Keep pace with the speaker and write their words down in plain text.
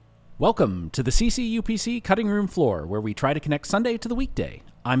Welcome to the CCUPC Cutting Room Floor, where we try to connect Sunday to the weekday.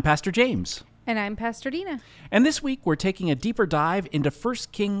 I'm Pastor James. And I'm Pastor Dena. And this week, we're taking a deeper dive into 1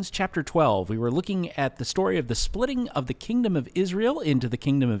 Kings chapter 12. We were looking at the story of the splitting of the kingdom of Israel into the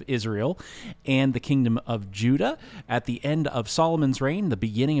kingdom of Israel and the kingdom of Judah at the end of Solomon's reign, the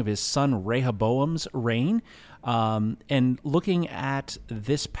beginning of his son Rehoboam's reign. And looking at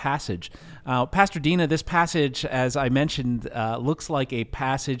this passage. Pastor Dena, this passage, as I mentioned, looks like a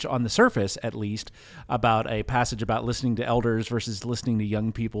passage on the surface, at least, about a passage about listening to elders versus listening to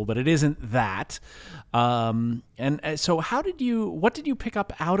young people, but it isn't that. So what did you pick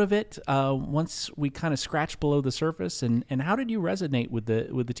up out of it once we kind of scratched below the surface, and how did you resonate with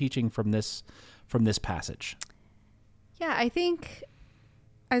the teaching from this passage? Yeah, I think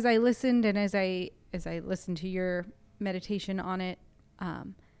as I listened and as I listened to your meditation on it,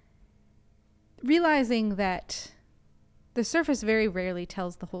 realizing that the surface very rarely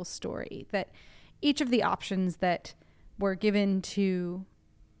tells the whole story, that each of the options that were given to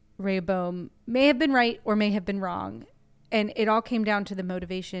Rehoboam may have been right or may have been wrong. And it all came down to the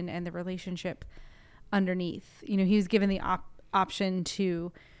motivation and the relationship underneath. You know, he was given the option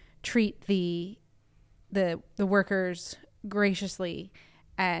to treat the workers graciously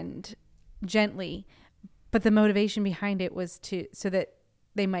and gently, but the motivation behind it was so that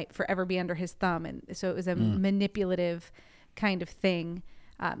they might forever be under his thumb, and so it was a manipulative kind of thing.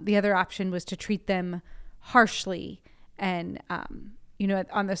 The other option was to treat them harshly, and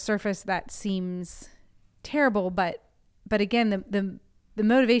on the surface that seems terrible, but again, the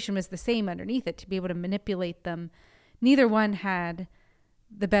motivation was the same underneath it, to be able to manipulate them. Neither one had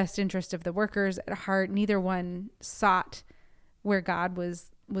the best interest of the workers at heart. Neither one sought where God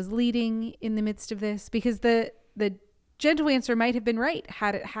was leading in the midst of this, because the gentle answer might have been right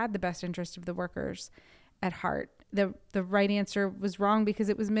had it had the best interest of the workers at heart. The right answer was wrong because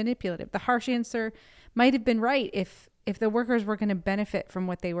it was manipulative. The harsh answer might have been right if the workers were going to benefit from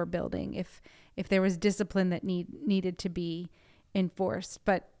what they were building, if there was discipline that needed to be enforced.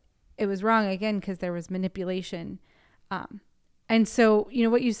 But it was wrong again because there was manipulation. And so,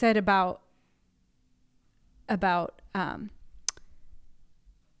 what you said about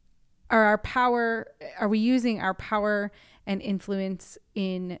are we using our power and influence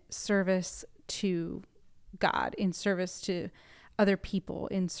in service to God, in service to other people,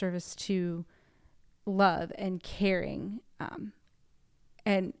 in service to love and caring?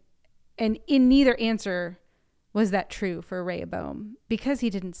 And in neither answer was that true for Rehoboam, because he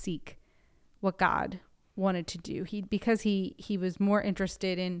didn't seek what God wanted to do. Because he was more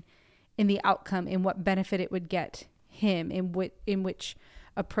interested in the outcome, in what benefit it would get him, in which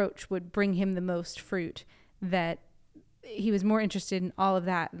approach would bring him the most fruit, that he was more interested in all of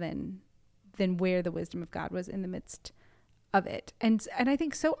that than where the wisdom of God was in the midst of it. And I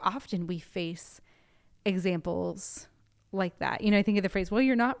think so often we face examples like that. I think of the phrase, well,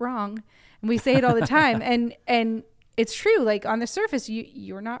 you're not wrong. And we say it all the time. and it's true. Like, on the surface,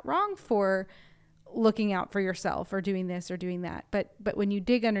 you're not wrong for looking out for yourself or doing this or doing that. But when you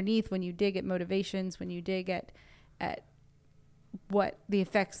dig underneath, when you dig at motivations, when you dig at what the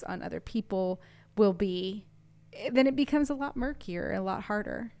effects on other people will be, then it becomes a lot murkier, a lot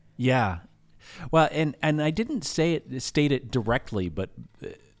harder. Yeah. Well, and I didn't state it directly, but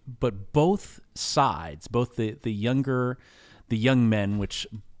both sides, both the young men, which,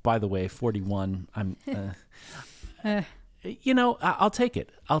 by the way, 41, I'm I'll take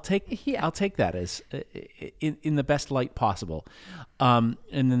it. I'll take that as in the best light possible. And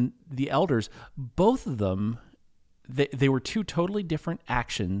then the elders, both of them, they were two totally different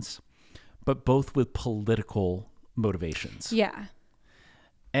actions, but both with political motivations. Yeah.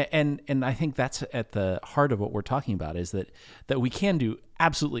 And I think that's at the heart of what we're talking about, is that we can do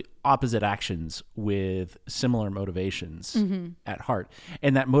absolutely opposite actions with similar motivations at heart.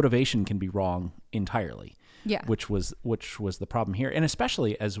 And that motivation can be wrong entirely. Yeah. Which was the problem here. And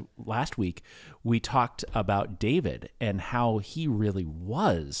especially as last week we talked about David and how he really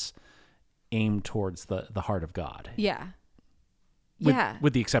was aimed towards the heart of God. Yeah.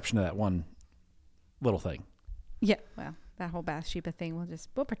 With the exception of that one little thing. Yeah. Well, that whole Bathsheba thing,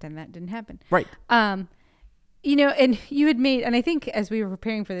 we'll pretend that didn't happen. Right. And you had made, and I think as we were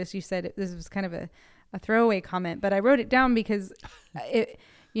preparing for this, you said this was kind of a throwaway comment, but I wrote it down because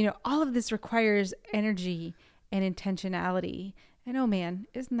all of this requires energy and intentionality. And oh man,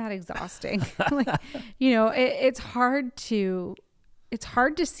 isn't that exhausting? It's hard to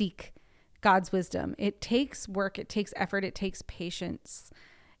seek God's wisdom. It takes work, it takes effort, it takes patience.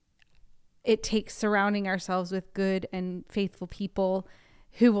 It takes surrounding ourselves with good and faithful people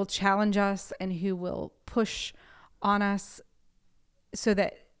who will challenge us and who will push on us so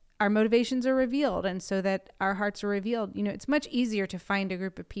that our motivations are revealed and so that our hearts are revealed. It's much easier to find a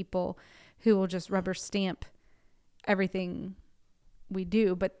group of people who will just rubber stamp everything we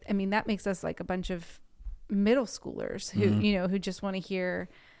do. But I mean, that makes us like a bunch of middle schoolers who, who just want to hear,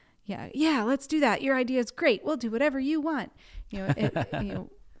 yeah, let's do that. Your idea is great. We'll do whatever you want. It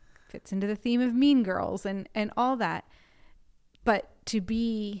fits into the theme of Mean Girls and all that. But to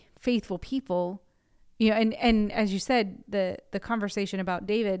be faithful people, and as you said, the conversation about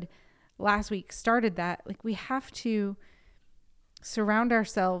David last week started that. Like, we have to surround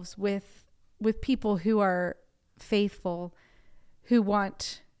ourselves with people who are faithful, who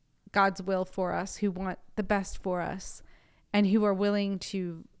want God's will for us, who want the best for us, and who are willing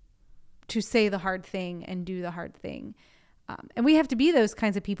to say the hard thing and do the hard thing. And we have to be those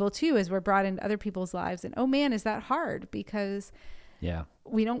kinds of people too, as we're brought into other people's lives. And oh man, is that hard, because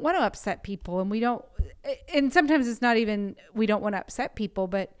we don't want to upset people, and sometimes it's not even, we don't want to upset people,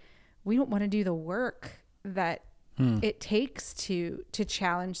 but we don't want to do the work that it takes to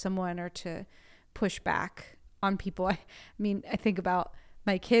challenge someone or to push back on people. I mean, I think about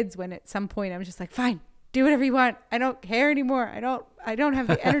my kids when at some point I'm just like, fine, do whatever you want. I don't care anymore. I don't have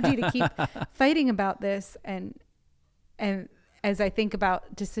the energy to keep fighting about this. And as I think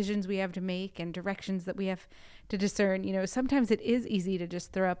about decisions we have to make and directions that we have to discern, sometimes it is easy to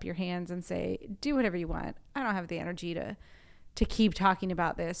just throw up your hands and say, do whatever you want. I don't have the energy to keep talking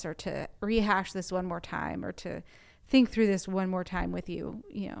about this, or to rehash this one more time, or to think through this one more time with you.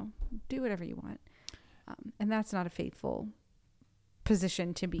 Do whatever you want. And that's not a faithful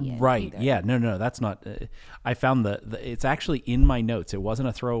position to be in. Right. Either. Yeah. No, that's not. I found it's actually in my notes. It wasn't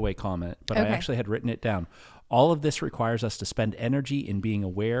a throwaway comment, but I actually had written it down. All of this requires us to spend energy in being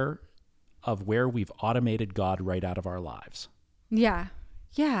aware of where we've automated God right out of our lives. Yeah.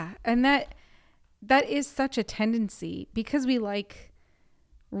 Yeah. And that is such a tendency, because we like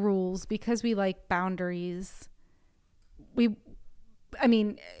rules, because we like boundaries.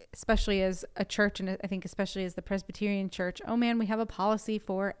 Especially as a church, and I think especially as the Presbyterian Church, oh man, we have a policy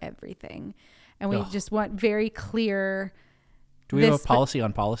for everything. And we just want very clear. Do we have a policy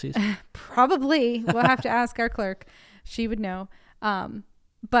on policies? Probably. We'll have to ask our clerk. She would know.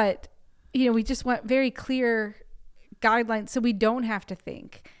 But, we just want very clear guidelines so we don't have to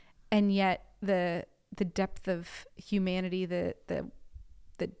think. And yet the depth of humanity, the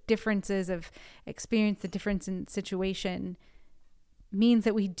differences of experience, the difference in situation means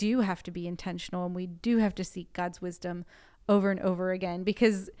that we do have to be intentional, and we do have to seek God's wisdom over and over again.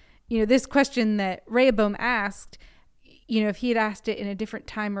 Because, this question that Rehoboam asked, if he had asked it in a different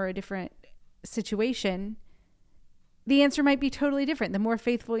time or a different situation, the answer might be totally different. The more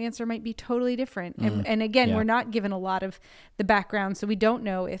faithful answer might be totally different. And again, we're not given a lot of the background, so we don't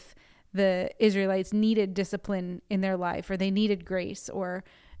know if the Israelites needed discipline in their life, or they needed grace, or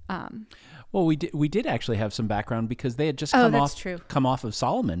well, we did actually have some background, because they had just come off of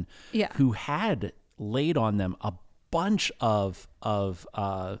Solomon, who had laid on them a bunch of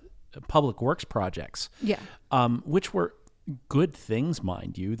public works projects, which were good things,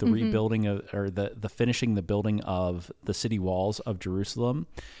 mind you. The rebuilding the finishing the building of the city walls of Jerusalem,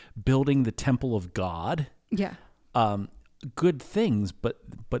 building the temple of God. Good things, but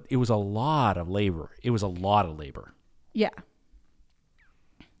it was a lot of labor.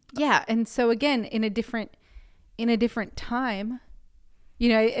 Yeah. And so again, in a different time,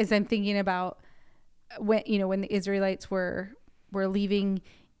 as I'm thinking about when the Israelites were leaving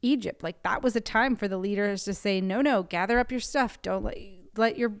Egypt, like that was a time for the leaders to say, no, gather up your stuff. Don't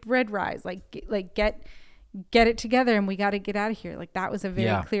let your bread rise. Get it together, and we got to get out of here. Like, that was a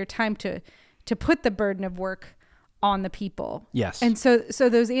very clear time to put the burden of work on the people. Yes. And so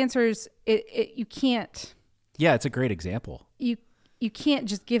those answers, you can't. Yeah, it's a great example. You can't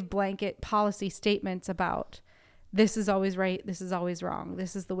just give blanket policy statements about this is always right, this is always wrong,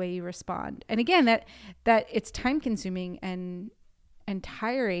 this is the way you respond. And again, that it's time consuming and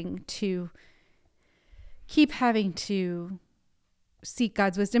tiring to keep having to seek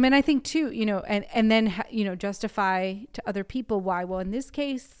God's wisdom. And I think too, and then justify to other people why, well, in this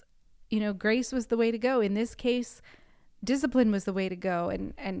case, grace was the way to go. In this case, discipline was the way to go.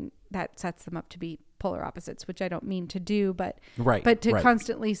 And that sets them up to be polar opposites, which I don't mean to do, but to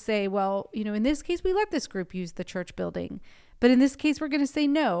constantly say, well, in this case, we let this group use the church building, but in this case, we're going to say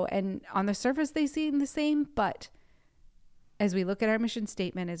no. And on the surface, they seem the same, but as we look at our mission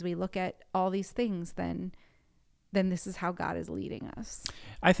statement, as we look at all these things, then this is how God is leading us.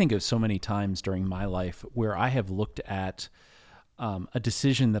 I think of so many times during my life where I have looked at a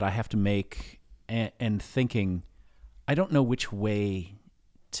decision that I have to make and thinking, I don't know which way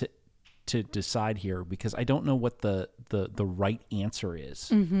to decide here because I don't know what the right answer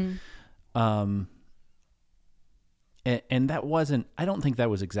is. Mm-hmm. And that wasn't, I don't think that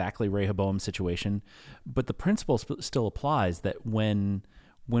was exactly Rehoboam's situation, but the principle still applies that when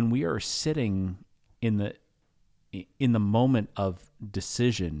we are sitting in the moment of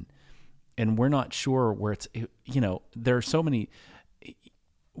decision and we're not sure where it's, there are so many,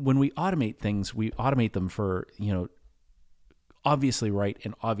 when we automate things, we automate them for, obviously right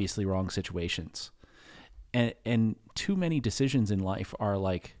and obviously wrong situations. And too many decisions in life are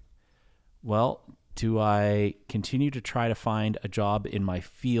like, well, do I continue to try to find a job in my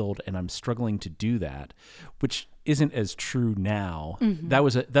field and I'm struggling to do that, which isn't as true now. Mm-hmm. That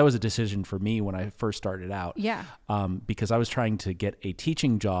was a decision for me when I first started out. Yeah. Because I was trying to get a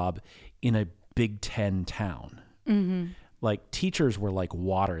teaching job in a Big Ten town. Mm-hmm. Like teachers were like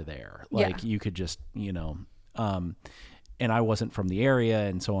water there. Like you could just, and I wasn't from the area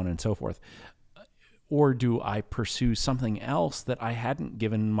and so on and so forth. Or do I pursue something else that I hadn't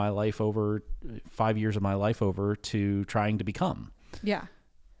given my life over 5 years of my life over to trying to become? Yeah.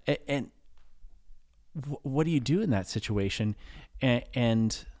 And what do you do in that situation?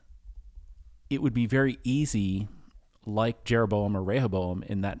 And it would be very easy, like Jeroboam or Rehoboam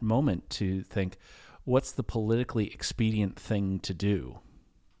in that moment, to think, what's the politically expedient thing to do?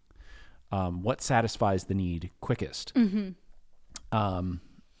 What satisfies the need quickest? Mm-hmm.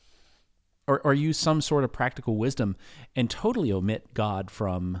 Or use some sort of practical wisdom and totally omit God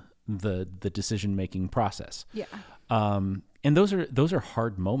from the decision-making process. Yeah. And those are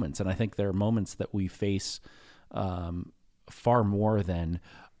hard moments. And I think they're moments that we face far more than,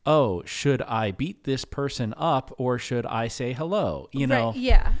 oh, should I beat this person up or should I say hello? Right.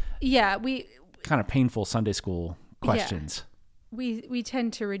 Yeah. Yeah. We kind of painful Sunday school questions. Yeah. We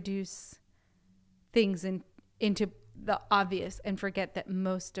tend to reduce things into the obvious and forget that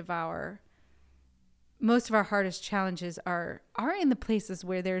most of our hardest challenges are in the places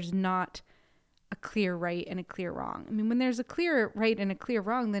where there's not a clear right and a clear wrong. I mean, when there's a clear right and a clear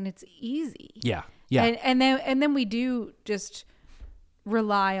wrong, then it's easy. Yeah. Yeah. And then we do just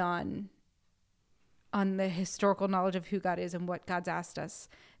rely on the historical knowledge of who God is and what God's asked us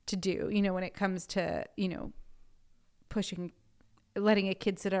to do. When it comes to, letting a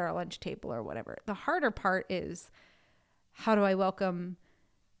kid sit at our lunch table or whatever. The harder part is, how do I welcome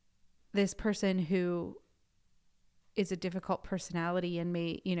this person who is a difficult personality and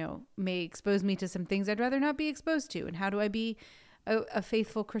may expose me to some things I'd rather not be exposed to? And how do I be a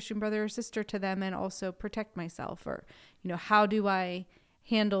faithful Christian brother or sister to them and also protect myself? Or, how do I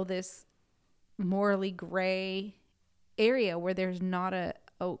handle this morally gray area where there's not a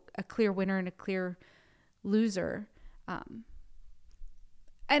clear winner and a clear loser?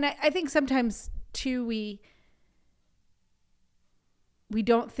 And I think sometimes too, we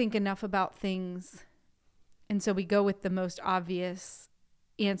don't think enough about things. And so we go with the most obvious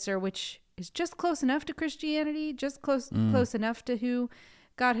answer, which is just close enough to Christianity, just close enough to who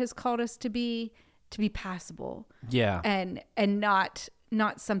God has called us to be passable. Yeah. And not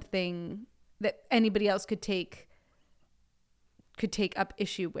something that anybody else could take up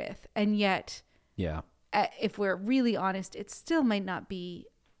issue with. And yet, yeah, if we're really honest, it still might not be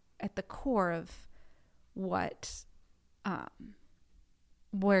at the core of what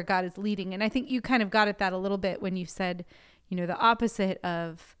where God is leading. And I think you kind of got at that a little bit when you said, the opposite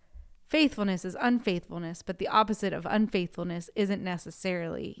of faithfulness is unfaithfulness, but the opposite of unfaithfulness isn't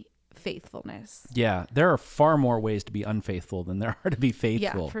necessarily faithfulness. Yeah, there are far more ways to be unfaithful than there are to be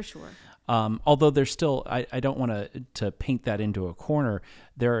faithful. Yeah, for sure. Although there's still, I don't want to paint that into a corner.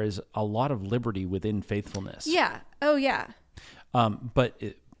 There is a lot of liberty within faithfulness. Yeah. Oh, yeah. But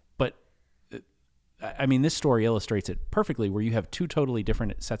I mean, this story illustrates it perfectly, where you have two totally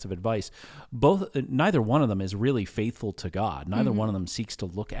different sets of advice. Neither one of them is really faithful to God. Neither one of them seeks to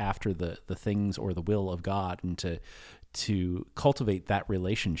look after the things or the will of God and to cultivate that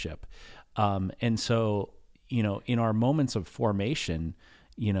relationship. And so, in our moments of formation,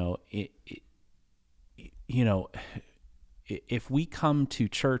 if we come to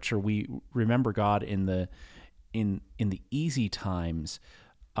church or we remember God in the easy times,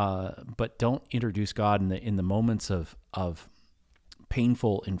 but don't introduce God in the moments of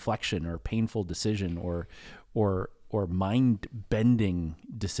painful inflection or painful decision or mind bending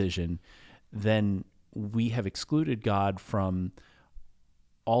decision, then we have excluded God from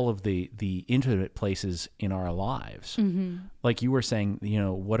all of the intimate places in our lives. Mm-hmm. Like you were saying,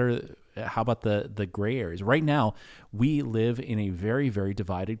 how about the gray areas? Right now, we live in a very, very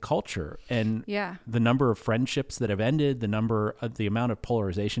divided culture, and the number of friendships that have ended, the amount of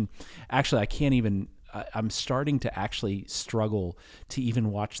polarization. Actually, I can't even I'm starting to actually struggle to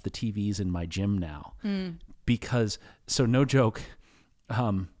even watch the TVs in my gym now because, so no joke,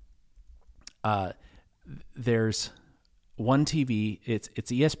 there's one TV, it's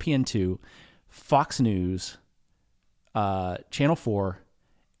ESPN2, Fox News, Channel 4,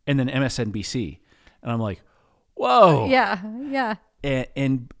 and then MSNBC. And I'm like, whoa. Yeah.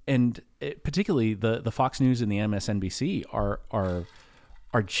 And particularly the Fox News and the MSNBC are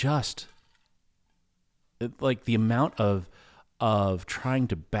just like the amount of trying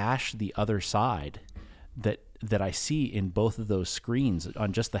to bash the other side that I see in both of those screens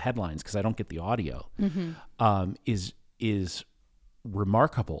on just the headlines, because I don't get the audio, is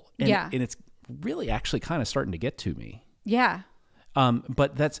remarkable. And, and it's really actually kind of starting to get to me. Yeah.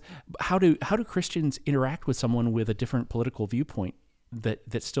 But that's how do Christians interact with someone with a different political viewpoint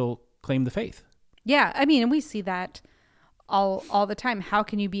that still claim the faith? Yeah, I mean, and we see that all the time. How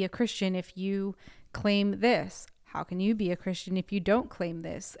can you be a Christian if you claim this? How can you be a Christian if you don't claim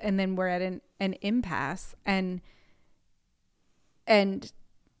this? And then we're at an impasse. And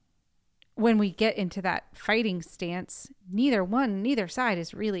when we get into that fighting stance, neither side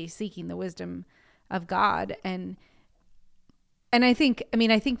is really seeking the wisdom of God. And I think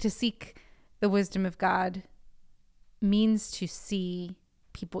to seek the wisdom of God means to see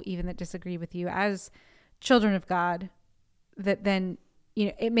people even that disagree with you as children of God, that then,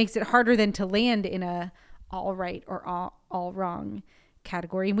 it makes it harder than to land in a all right or all wrong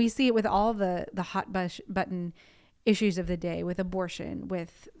category. And we see it with all the hot button issues of the day, with abortion,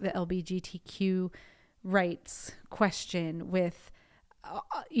 with the LGBTQ rights question, with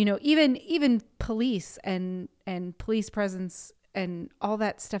even police and police presence and all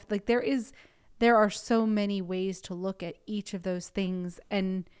that stuff. Like there are so many ways to look at each of those things,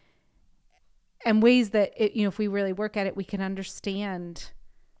 and ways that if we really work at it, we can understand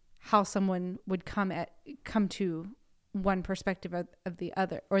how someone would come to one perspective of the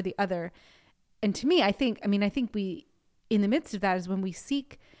other or the other. And to me, I think we, in the midst of that, is when we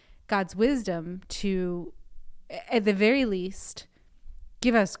seek God's wisdom to, at the very least,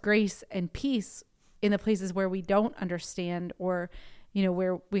 give us grace and peace in the places where we don't understand, or,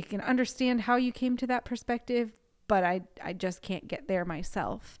 where we can understand how you came to that perspective, but I just can't get there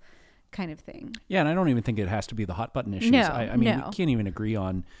myself, kind of thing. Yeah. And I don't even think it has to be the hot button issues. I mean, we can't even agree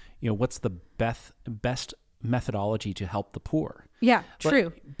on, what's the best methodology to help the poor. Yeah,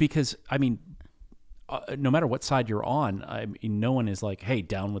 true. Because, no matter what side you're on, no one is like, hey,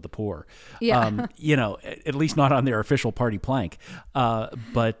 down with the poor. Yeah. At least not on their official party plank.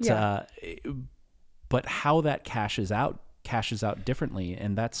 But how that cashes out differently.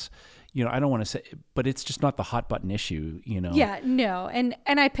 And that's, I don't want to say, but it's just not the hot button issue, Yeah, no. And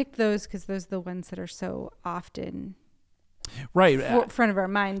I picked those because those are the ones that are so often front of our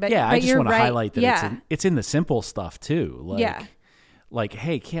mind. But I just want to right. highlight that it's in the simple stuff too. Like,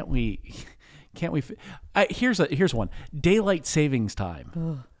 hey, can't we here's one. Daylight savings time.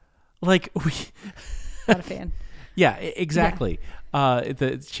 Ugh. Like Not a fan. Yeah, exactly. Yeah.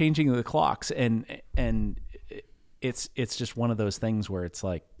 The changing of the clocks, and it's just one of those things where it's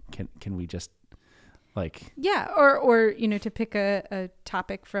like, can we just like, or to pick a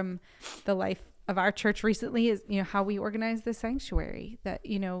topic from the life of our church recently is how we organize the sanctuary. That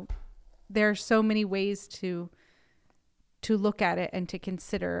there are so many ways to look at it and to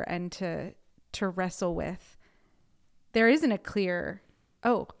consider and to wrestle with. There isn't a clear,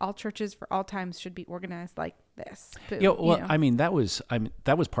 all churches for all times should be organized like this. Boom, I mean, that was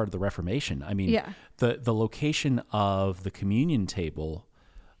part of the Reformation. I mean, the location of the communion table,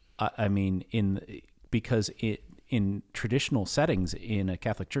 because in traditional settings in a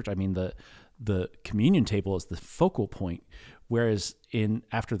Catholic church, the communion table is the focal point, whereas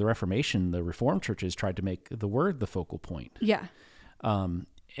after the Reformation, the Reformed churches tried to make the word the focal point. Yeah.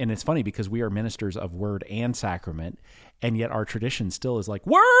 And it's funny because we are ministers of word and sacrament, and yet our tradition still is like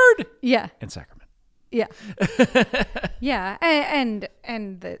word and sacrament. Yeah. Yeah. And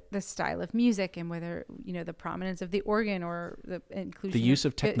the style of music, and whether, the prominence of the organ or the inclusion, the use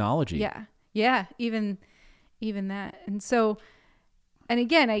of technology. Yeah. Yeah. Even that. And so, and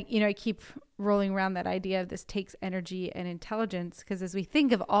again, I keep rolling around that idea of this takes energy and intelligence, because as we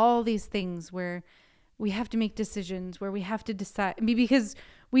think of all these things where we have to make decisions, where we have to decide, because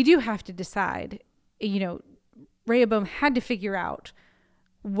we do have to decide, Rehoboam had to figure out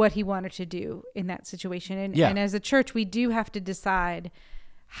what he wanted to do in that situation. And as a church, we do have to decide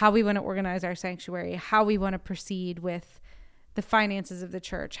how we want to organize our sanctuary, how we want to proceed with the finances of the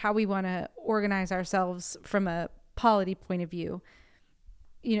church, how we want to organize ourselves from a polity point of view.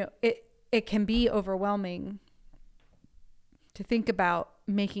 It can be overwhelming to think about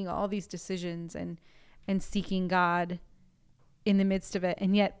making all these decisions and and seeking God in the midst of it.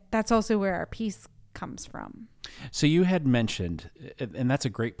 And yet that's also where our peace comes from. So you had mentioned, and that's a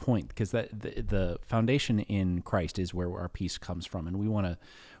great point, because the foundation in Christ is where our peace comes from, and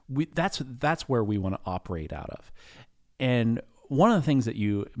that's where we want to operate out of. And one of the things that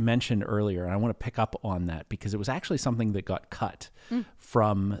you mentioned earlier, and I want to pick up on that because it was actually something that got cut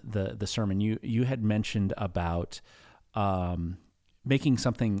from the sermon. You had mentioned about making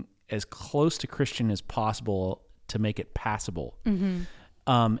something as close to Christian as possible to make it passable. Mm-hmm.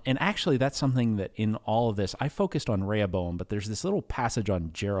 And actually, that's something that in all of this, I focused on Rehoboam, but there's this little passage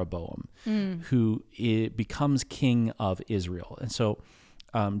on Jeroboam, who becomes king of Israel. And so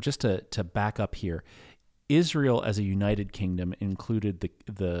just to back up here, Israel as a united kingdom included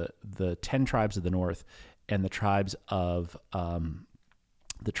the 10 tribes of the north and the tribes of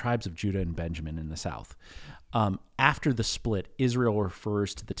Judah and Benjamin in the south. After the split, Israel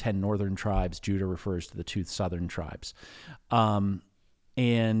refers to the 10 northern tribes, Judah refers to the 2 southern tribes.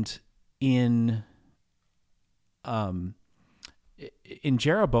 And in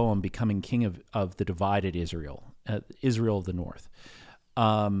Jeroboam becoming king of the divided Israel, Israel of the north,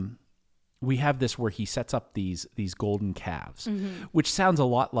 we have this where he sets up these golden calves, which sounds a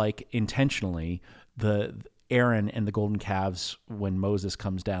lot like intentionally the Aaron and the golden calves when Moses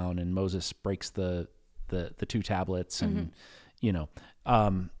comes down and Moses breaks the 2 tablets and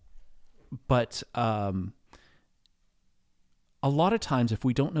but a lot of times, if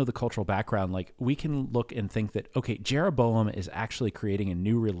we don't know the cultural background, like we can look and think that, okay, Jeroboam is actually creating a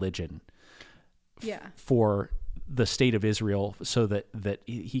new religion for the state of Israel so that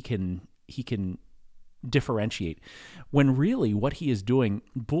he can differentiate. When really what he is doing,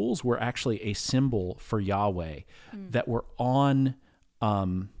 bulls were actually a symbol for Yahweh that were on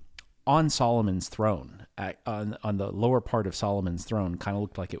Solomon's throne, on the lower part of Solomon's throne, kind of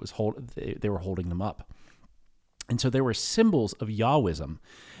looked like it was they were holding them up. And so they were symbols of Yahwism.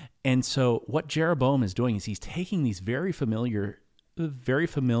 And so what Jeroboam is doing is he's taking these very familiar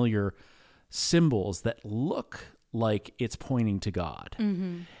symbols that look like it's pointing to God.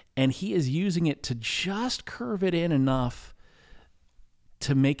 Mm-hmm. And he is using it to just curve it in enough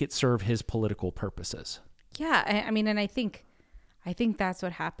to make it serve his political purposes. Yeah, I mean, and I think that's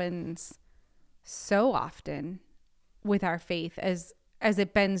what happens so often with our faith as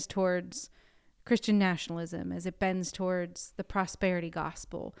it bends towards Christian nationalism, as it bends towards the prosperity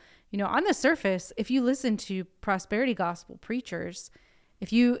gospel. On the surface, if you listen to prosperity gospel preachers,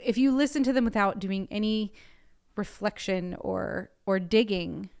 if you listen to them without doing any reflection or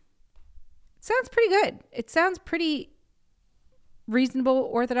digging, it sounds pretty good. It sounds pretty reasonable,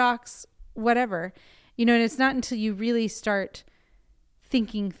 orthodox, whatever. And it's not until you really start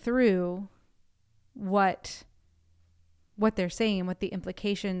thinking through what they're saying, what the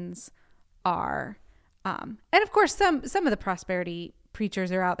implications are. And of course, some of the prosperity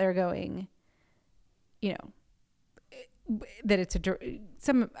preachers are out there going, that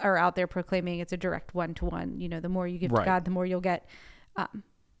some are out there proclaiming it's a direct one-to-one. The more you give to God, the more you'll get.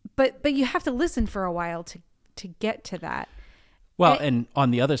 But you have to listen for a while to get to that. Well, and on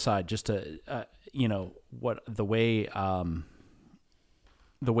the other side, just to what the way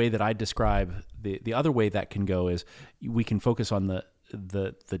that I describe the other way that can go is we can focus on the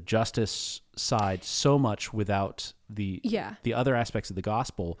justice side so much without the other aspects of the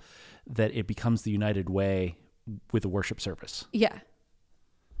gospel that it becomes the united way with the worship service. Yeah.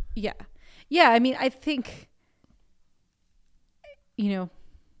 I mean, I think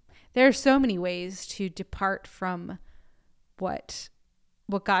there are so many ways to depart from what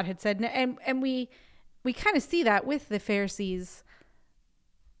God had said, and we kind of see that with the Pharisees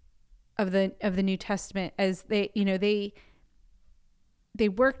of the New Testament, as they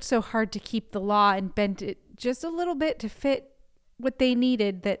worked so hard to keep the law and bent it just a little bit to fit what they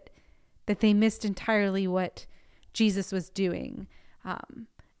needed that they missed entirely what Jesus was doing. And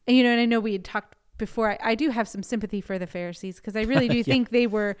I know we had talked before. I do have some sympathy for the Pharisees because I really do think they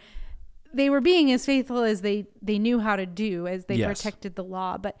were being as faithful as they knew how to do as they protected the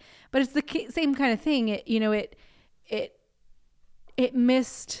law. But it's the same kind of thing. It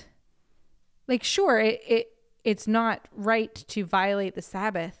missed, like, sure, it's not right to violate the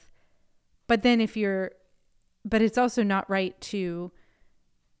Sabbath, but then but it's also not right to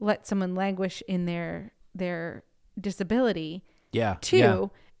let someone languish in their disability. Too. Yeah.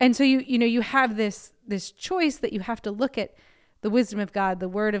 And so you have this choice that you have to look at the wisdom of God, the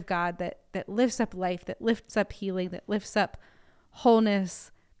word of God that lifts up life, that lifts up healing, that lifts up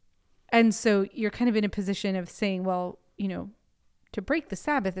wholeness. And so you're kind of in a position of saying, well, to break the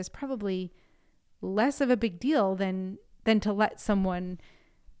Sabbath is probably less of a big deal than to let someone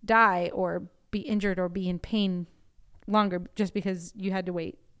die or be injured or be in pain longer just because you had to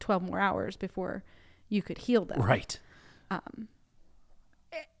wait 12 more hours before you could heal them. Right. I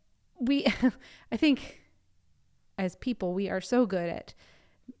think as people, we are so good at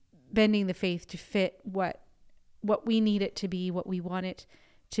bending the faith to fit what we need it to be, what we want it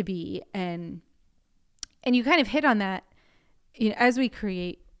to be. And you kind of hit on that, as we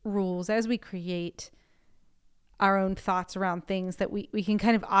create rules, as we create our own thoughts around things, that we can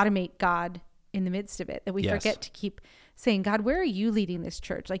kind of automate God in the midst of it, that we forget to keep saying, God, where are you leading this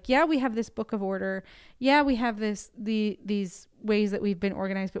church? Like, yeah, we have this book of order. Yeah, we have these ways that we've been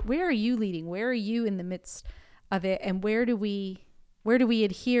organized, but where are you leading? Where are you in the midst of it? And where do we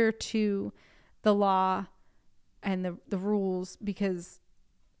adhere to the law and the rules because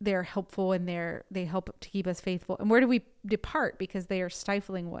they're helpful and they help to keep us faithful? And where do we depart because they are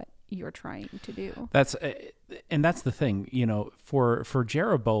stifling what you're trying to do? That's the thing, for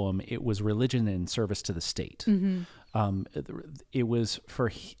Jeroboam, it was religion in service to the state. Mm-hmm. It was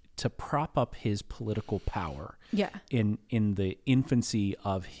to prop up his political power. Yeah. In the infancy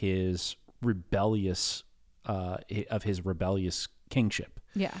of his rebellious kingship.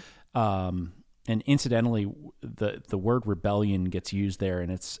 Yeah. And incidentally, the word rebellion gets used there,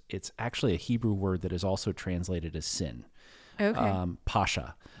 and it's actually a Hebrew word that is also translated as sin. Okay.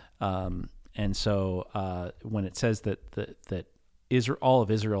 Pasha. And so when it says that Israel, all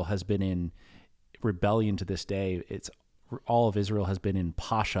of Israel has been in rebellion to this day, it's all of Israel has been in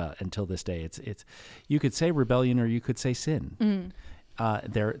Pasha until this day. It's you could say rebellion or you could say sin. Mm.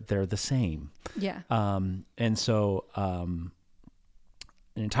 They're the same. Yeah. And so an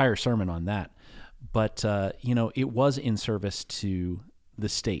entire sermon on that. But, it was in service to the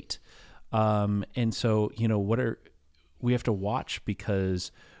state. And so, we have to watch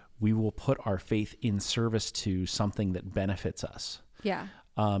because we will put our faith in service to something that benefits us. Yeah.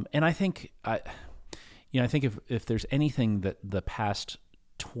 And I think, I think if there's anything that the past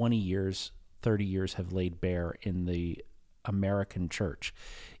 20 years, 30 years have laid bare in the American church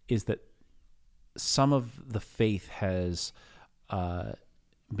is that some of the faith has,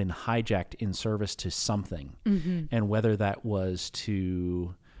 been hijacked in service to something. Mm-hmm. And whether that was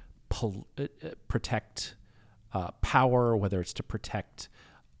to protect power, whether it's to protect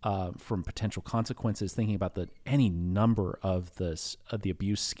from potential consequences, thinking about any number of the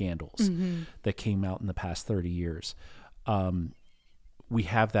abuse scandals mm-hmm. that came out in the past 30 years. We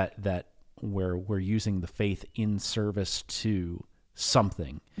have that where we're using the faith in service to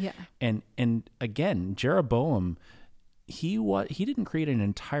something. Yeah. And again, Jeroboam, he didn't create an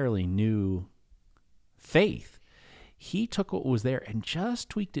entirely new faith. He took what was there and just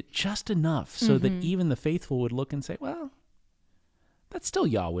tweaked it just enough so mm-hmm. that even the faithful would look and say, well, that's still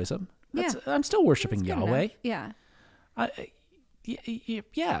Yahwism. I'm still worshiping Yahweh. Enough. Yeah.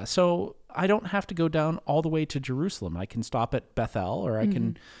 Yeah. So I don't have to go down all the way to Jerusalem. I can stop at Bethel, or I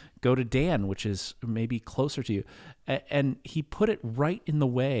can go to Dan, which is maybe closer to you. And he put it right in the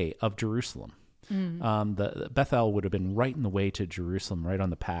way of Jerusalem. The Bethel would have been right in the way to Jerusalem, right on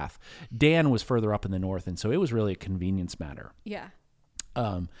the path. Dan was further up in the north, and so it was really a convenience matter. Yeah.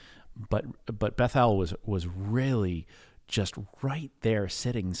 But Bethel was really just right there,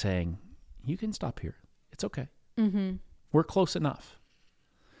 sitting, saying, "You can stop here. It's okay. Mm-hmm. We're close enough."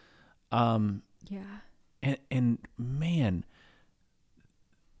 Yeah. And man,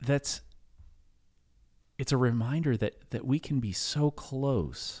 it's a reminder that we can be so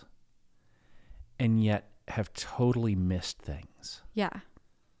close and yet have totally missed things. Yeah.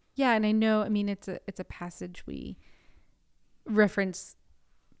 Yeah, and I know, it's a passage we reference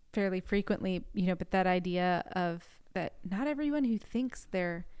fairly frequently, but that idea of that not everyone who thinks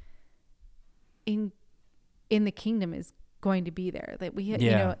they're in the kingdom is going to be there. That we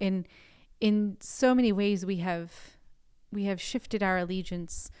in so many ways we have shifted our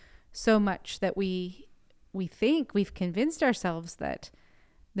allegiance so much that we think we've convinced ourselves that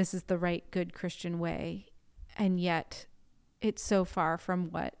this is the right, good Christian way, and yet it's so far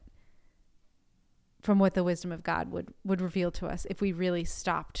from what the wisdom of God would reveal to us if we really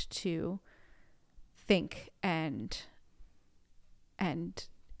stopped to think and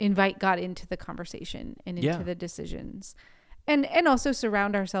invite God into the conversation and into the decisions, and also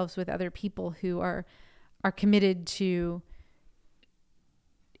surround ourselves with other people who are committed to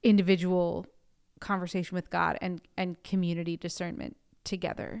individual conversation with God and community discernment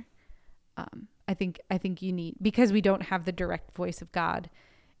together. I think you need, because we don't have the direct voice of God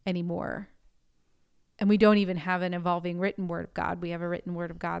anymore, and we don't even have an evolving written word of God. We have a written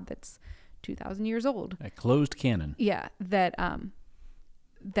word of God that's 2,000 years old. A closed canon. Yeah, that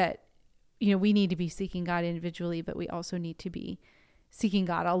we need to be seeking God individually, but we also need to be seeking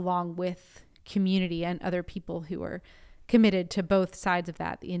God along with community and other people who are committed to both sides of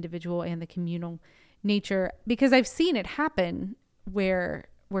that, the individual and the communal nature, because I've seen it happen where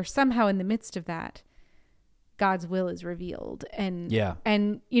somehow in the midst of that, God's will is revealed. And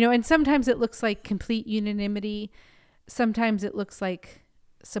sometimes it looks like complete unanimity. Sometimes it looks like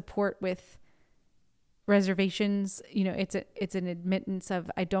support with reservations. It's an admittance of,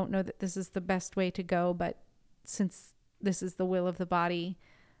 I don't know that this is the best way to go, but since this is the will of the body,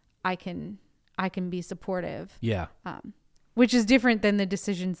 I can be supportive. Yeah. Which is different than the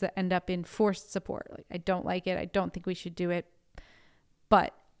decisions that end up in forced support. Like, I don't like it. I don't think we should do it.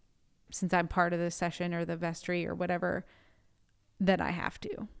 But since I'm part of the session or the vestry or whatever, then I have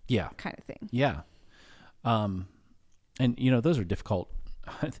to. Yeah. Kind of thing. Yeah. And those are difficult.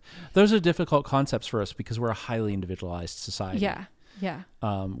 Those are difficult concepts for us because we're a highly individualized society. Yeah. Yeah.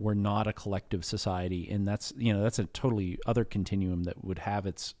 We're not a collective society, and that's a totally other continuum that would have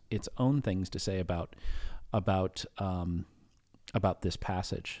its own things to say about this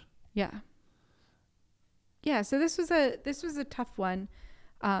passage. Yeah. Yeah. So this was a tough one,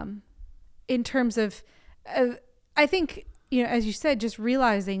 in terms of, I think, as you said, just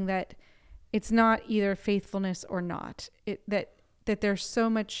realizing that it's not either faithfulness or not. That there's so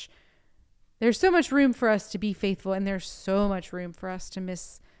much room for us to be faithful, and there's so much room for us to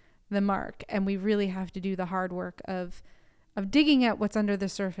miss the mark. And we really have to do the hard work of digging at what's under the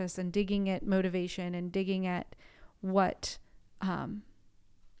surface, and digging at motivation, and digging at what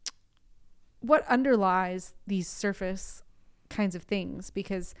underlies these surface kinds of things.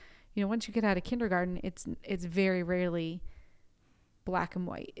 Because, once you get out of kindergarten, it's very rarely black and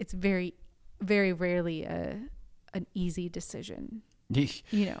white. It's very, very rarely an easy decision.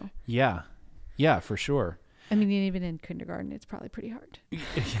 Yeah. Yeah, for sure. I mean, even in kindergarten, it's probably pretty hard.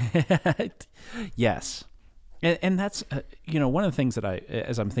 Yes. And that's, one of the things that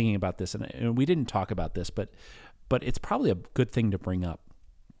as I'm thinking about this, and we didn't talk about this, but it's probably a good thing to bring up.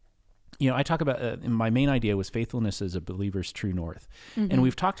 I talk about, my main idea was faithfulness is a believer's true north. Mm-hmm. And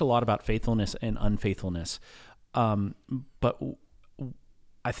we've talked a lot about faithfulness and unfaithfulness. But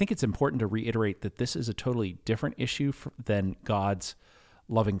I think it's important to reiterate that this is a totally different issue than God's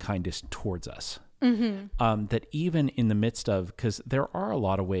loving kindness towards us. Mm-hmm. That even in the midst of, because there are a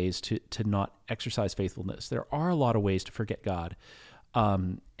lot of ways to not exercise faithfulness. There are a lot of ways to forget God.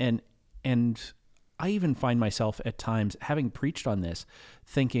 And I even find myself at times, having preached on this,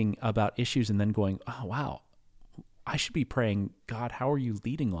 thinking about issues and then going, oh, wow, I should be praying, God, how are you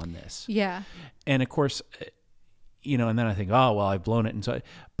leading on this? Yeah. And of course, and then I think, oh, well, I've blown it. And so,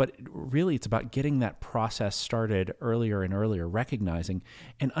 but really it's about getting that process started earlier and earlier, recognizing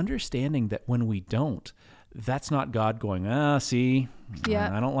and understanding that when we don't, that's not God going, see,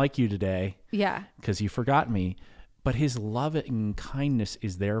 I don't like you today. Yeah. Because you forgot me. But his loving kindness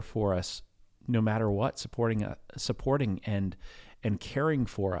is there for us no matter what, supporting and caring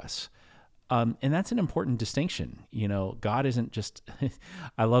for us. And that's an important distinction. God isn't just,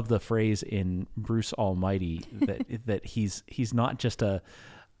 I love the phrase in Bruce Almighty that he's not just a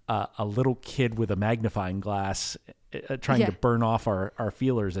little kid with a magnifying glass trying to burn off our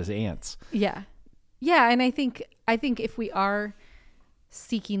feelers as ants. Yeah. Yeah. And I think if we are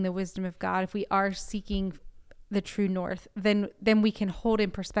seeking the wisdom of God, if we are seeking the true north, then we can hold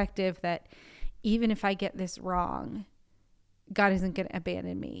in perspective that even if I get this wrong, God isn't going to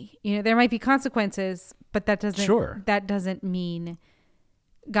abandon me. There might be consequences, but that doesn't mean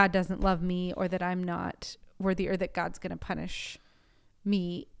God doesn't love me, or that I'm not worthy, or that God's going to punish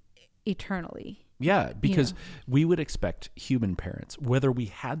me eternally. Yeah, because we would expect human parents, whether we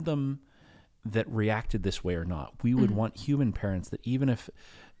had them that reacted this way or not, we would want human parents that even if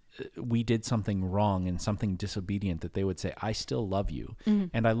we did something wrong and something disobedient, that they would say, I still love you. Mm-hmm.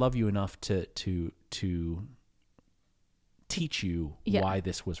 And I love you enough to teach you why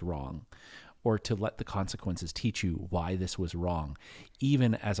this was wrong, or to let the consequences teach you why this was wrong,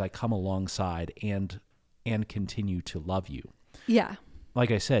 even as I come alongside and continue to love you. Yeah.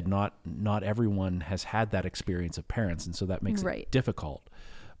 Like I said, not everyone has had that experience of parents, and so that makes it difficult.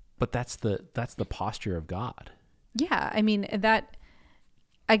 But that's the posture of God. Yeah. I mean, that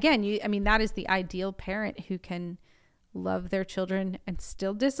again, that is the ideal parent who can love their children and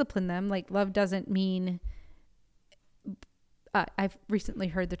still discipline them. Like, love doesn't mean, I've recently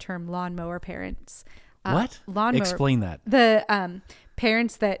heard the term lawnmower parents. What? Lawnmower. Explain that. The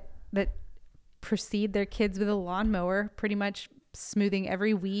parents that precede their kids with a lawnmower, pretty much smoothing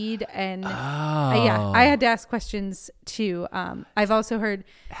every weed. And I had to ask questions too. I've also heard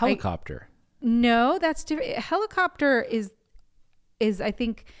helicopter. No, that's different. Helicopter is is, I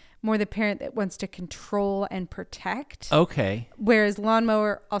think, more the parent that wants to control and protect. Okay. Whereas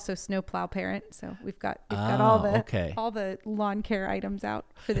lawnmower, also snowplow parent. So we've got all the lawn care items out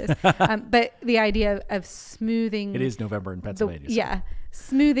for this. But the idea of smoothing. It is November in Pennsylvania.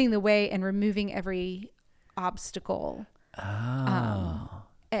 Smoothing the way and removing every obstacle. Oh.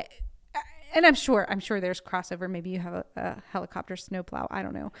 And I'm sure there's crossover. Maybe you have a helicopter snowplow. I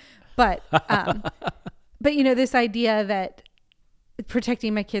don't know, but but this idea that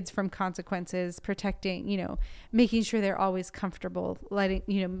protecting my kids from consequences, protecting, making sure they're always comfortable,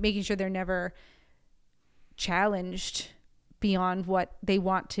 making sure they're never challenged beyond what they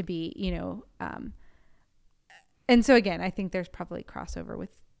want to be, and so again, I think there's probably crossover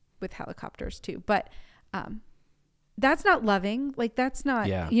with helicopters too, but that's not loving. Like that's not,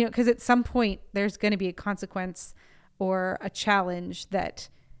 because at some point there's going to be a consequence or a challenge that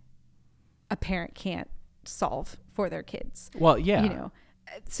a parent can't solve for their kids. Well, yeah.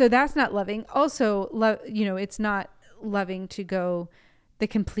 So that's not loving. Also, it's not loving to go the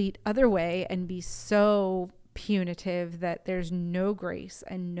complete other way and be so punitive that there's no grace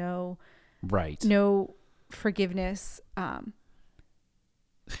and no forgiveness.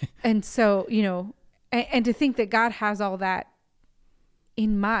 And so, and to think that God has all that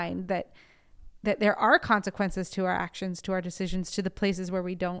in mind, that there are consequences to our actions, to our decisions, to the places where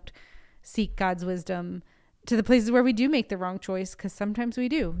we don't seek God's wisdom, to the places where we do make the wrong choice, because sometimes we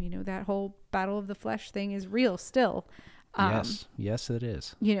do. That whole battle of the flesh thing is real still. Yes, it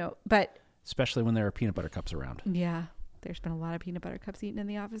is. But especially when there are peanut butter cups around. Yeah, there's been a lot of peanut butter cups eaten in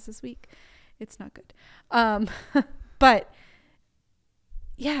the office this week. It's not good. But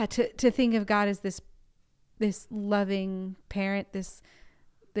yeah, to think of God as this loving parent, this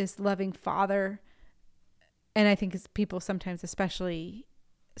loving father, and I think people sometimes especially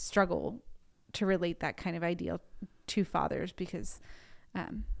struggle to relate that kind of ideal to fathers because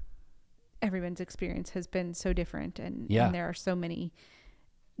everyone's experience has been so different, and there are so many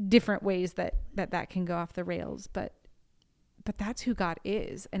different ways that can go off the rails, but that's who God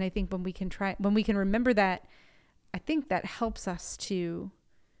is. And I think when we can remember that, I think that helps us to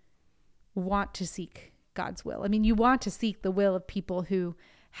want to seek God's will. I mean, you want to seek the will of people who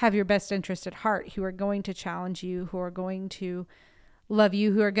have your best interest at heart, who are going to challenge you, who are going to love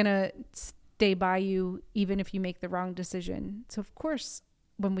you, who are going to stay by you even if you make the wrong decision. So of course,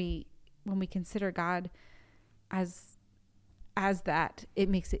 when we consider God as that, it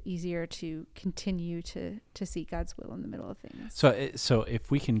makes it easier to continue to seek God's will in the middle of things. So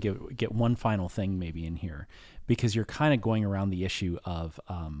if we can get one final thing maybe in here, because you're kind of going around the issue of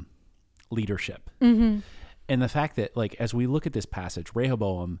leadership. Mm-hmm. And the fact that, like, as we look at this passage,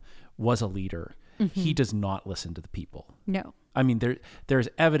 Rehoboam was a leader. Mm-hmm. He does not listen to the people. No. I mean, there's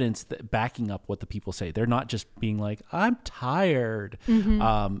evidence that backing up what the people say. They're not just being like, I'm tired.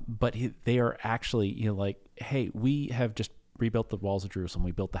 Mm-hmm. But they are actually, like, hey, we have just rebuilt the walls of Jerusalem.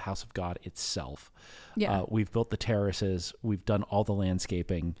 We built the house of God itself. Yeah. We've built the terraces. We've done all the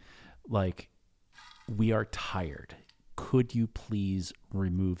landscaping. Like, we are tired. Could you please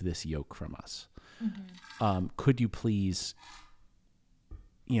remove this yoke from us? Mm-hmm. Could you please,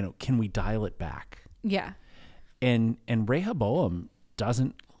 can we dial it back? Yeah. And Rehoboam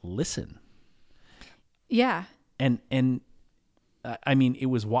doesn't listen. Yeah. And I mean, it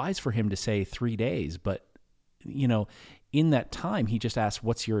was wise for him to say 3 days, but in that time, he just asked,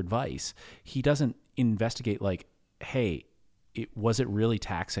 what's your advice? He doesn't investigate like, hey, was it really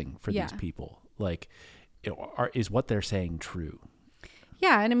taxing for these people? Like, is what they're saying true?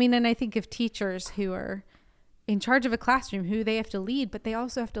 Yeah. And I mean, and I think of teachers who are in charge of a classroom, who they have to lead, but they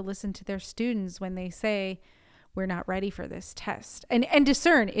also have to listen to their students when they say, we're not ready for this test, and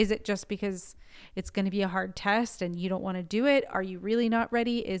discern, is it just because it's going to be a hard test and you don't want to do it? Are you really not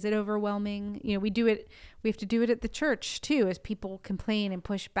ready? Is it overwhelming? We have to do it at the church too, as people complain and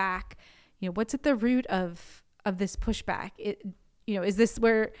push back. What's at the root of this pushback? Is this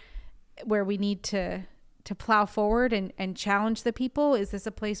where we need to plow forward and challenge the people? Is this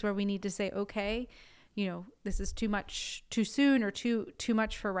a place where we need to say, okay, this is too much too soon, or too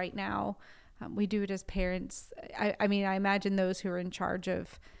much for right now? We do it as parents. I mean, I imagine those who are in charge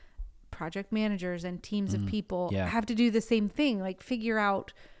of project managers and teams of people have to do the same thing, like figure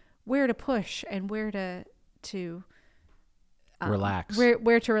out where to push and where to relax,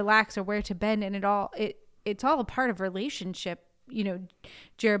 where to relax or where to bend. And it's all a part of relationship,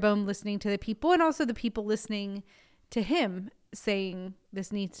 Jeroboam listening to the people, and also the people listening to him saying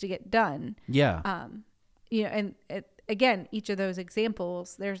this needs to get done. Yeah. Again, each of those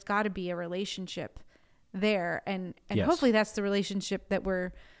examples, there's got to be a relationship there. And hopefully that's the relationship that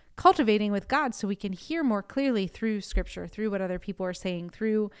we're cultivating with God so we can hear more clearly through scripture, through what other people are saying,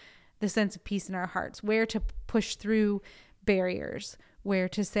 through the sense of peace in our hearts, where to push through barriers, where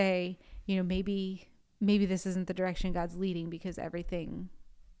to say, maybe this isn't the direction God's leading because everything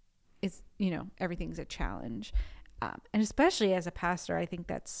is, everything's a challenge. And especially as a pastor, I think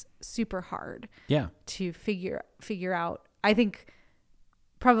that's super hard to figure out. I think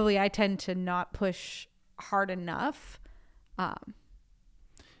probably I tend to not push hard enough.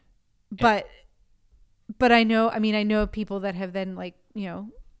 But I know people that have then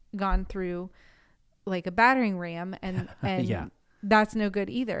gone through like a battering ram and that's no good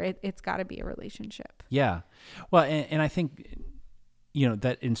either. It's got to be a relationship. Yeah. Well, and I think,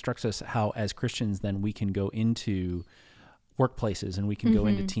 that instructs us how as Christians, then we can go into workplaces and we can go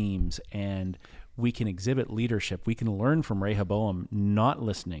into teams and we can exhibit leadership. We can learn from Rehoboam not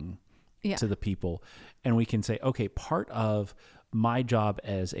listening to the people. And we can say, okay, part of my job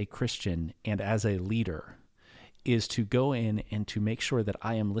as a Christian and as a leader is to go in and to make sure that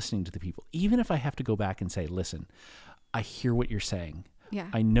I am listening to the people, even if I have to go back and say, listen, I hear what you're saying. Yeah.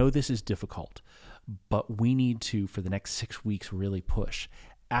 I know this is difficult, but we need to, for the next 6 weeks, really push.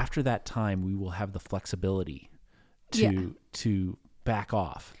 After that time, we will have the flexibility to back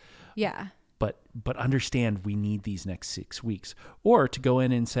off. Yeah. But understand we need these next 6 weeks. Or to go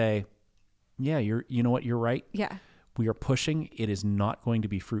in and say, yeah, you know what, you're right. Yeah. We are pushing. It is not going to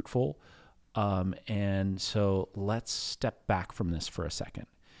be fruitful. And so let's step back from this for a second.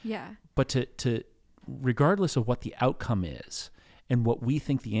 Yeah. But to regardless of what the outcome is and what we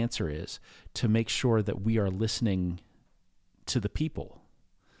think the answer is, to make sure that we are listening to the people.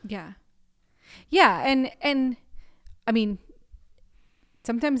 Yeah. Yeah. And I mean,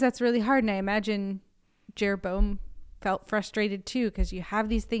 sometimes that's really hard. And I imagine Jeroboam felt frustrated too, because you have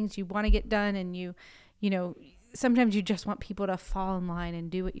these things you want to get done and you sometimes you just want people to fall in line and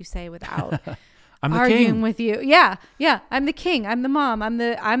do what you say without arguing with you. Yeah. Yeah. I'm the king. I'm the mom. I'm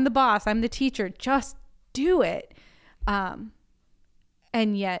the boss. I'm the teacher. Just do it. And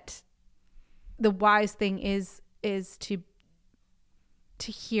yet the wise thing is to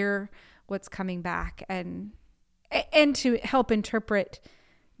hear what's coming back and to help interpret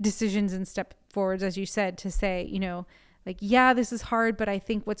decisions and step forwards, as you said, to say, this is hard, but I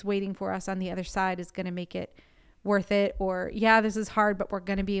think what's waiting for us on the other side is going to make it worth it. Or, this is hard, but we're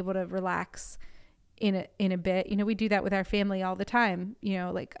going to be able to relax in a bit. We do that with our family all the time,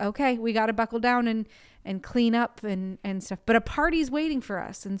 okay, we got to buckle down and clean up and stuff, but a party's waiting for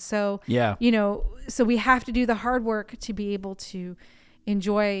us. And so, so we have to do the hard work to be able to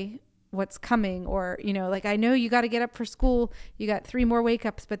enjoy what's coming. Or, I know you got to get up for school, you got 3 more wake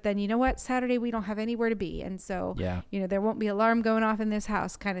ups, but then Saturday we don't have anywhere to be. And so, there won't be alarm going off in this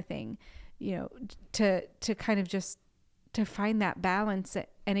house kind of thing, to kind of just to find that balance.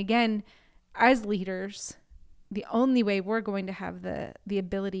 And again, as leaders, the only way we're going to have the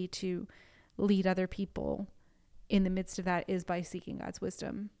ability to lead other people in the midst of that is by seeking God's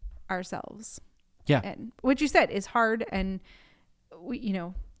wisdom ourselves. Yeah. And what you said is hard, and we,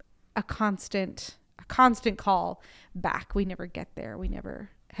 a constant call back. We never get there. We never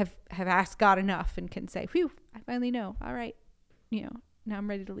have asked God enough and can say, whew, I finally know. All right. Now I'm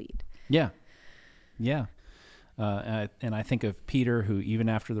ready to lead. Yeah. Yeah. And I think of Peter, who even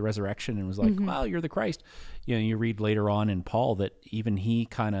after the resurrection and was like, well, you're the Christ. You read later on in Paul that even he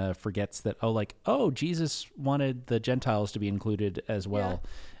kind of forgets that, Jesus wanted the Gentiles to be included as well,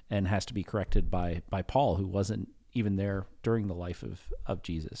 and has to be corrected by Paul, who wasn't even there during the life of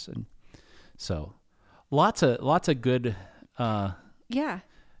Jesus. And so lots of good,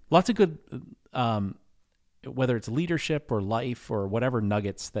 whether it's leadership or life or whatever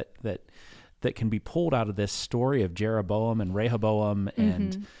nuggets that can be pulled out of this story of Jeroboam and Rehoboam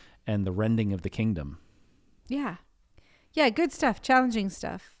and the rending of the kingdom. Yeah. Yeah, good stuff, challenging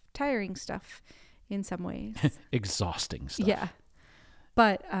stuff, tiring stuff in some ways. Exhausting stuff. Yeah.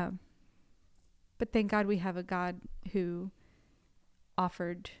 But thank God we have a God who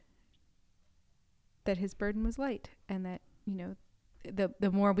offered that his burden was light, and that,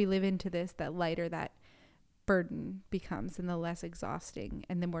 the more we live into this, that lighter that burden becomes, and the less exhausting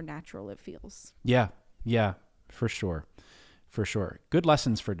and the more natural it feels. Yeah, for sure. Good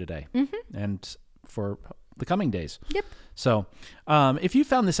lessons for today and for the coming days. Yep. So if you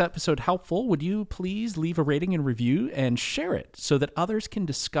found this episode helpful, would you please leave a rating and review and share it so that others can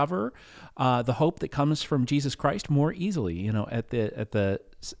discover the hope that comes from Jesus Christ more easily? At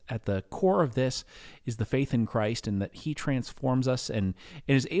the core of this is the faith in Christ, and that he transforms us and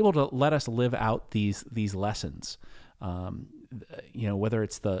is able to let us live out these lessons whether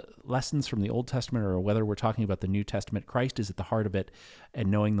it's the lessons from the Old Testament or whether we're talking about the New Testament, Christ is at the heart of it,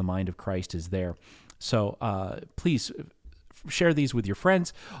 and knowing the mind of Christ is there. So please share these with your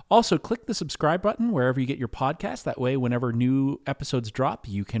friends. Also, click the subscribe button wherever you get your podcast. That way, whenever new episodes drop,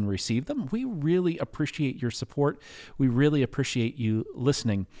 you can receive them. We really appreciate your support. We really appreciate you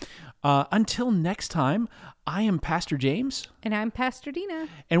listening. Until next time, I am Pastor James. And I'm Pastor Dena.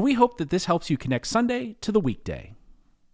 And we hope that this helps you connect Sunday to the weekday.